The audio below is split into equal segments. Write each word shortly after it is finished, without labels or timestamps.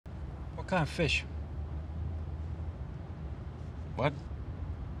kind of fish? What?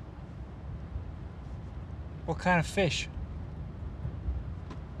 What kind of fish?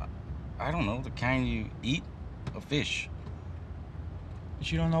 I don't know, the kind you eat? A fish.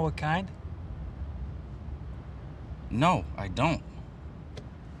 But you don't know what kind? No, I don't.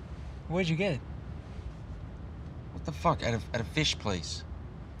 Where'd you get it? What the fuck? At a fish place.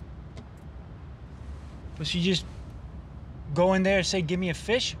 Was you just go in there and say, give me a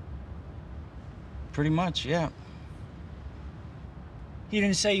fish? Pretty much, yeah. He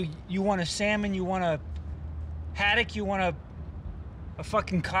didn't say, you want a salmon, you want a haddock, you want a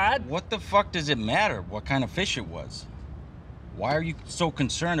fucking cod? What the fuck does it matter what kind of fish it was? Why are you so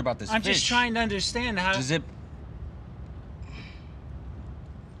concerned about this I'm fish? just trying to understand Does it...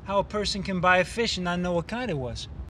 how a person can buy a fish and not know what kind it was.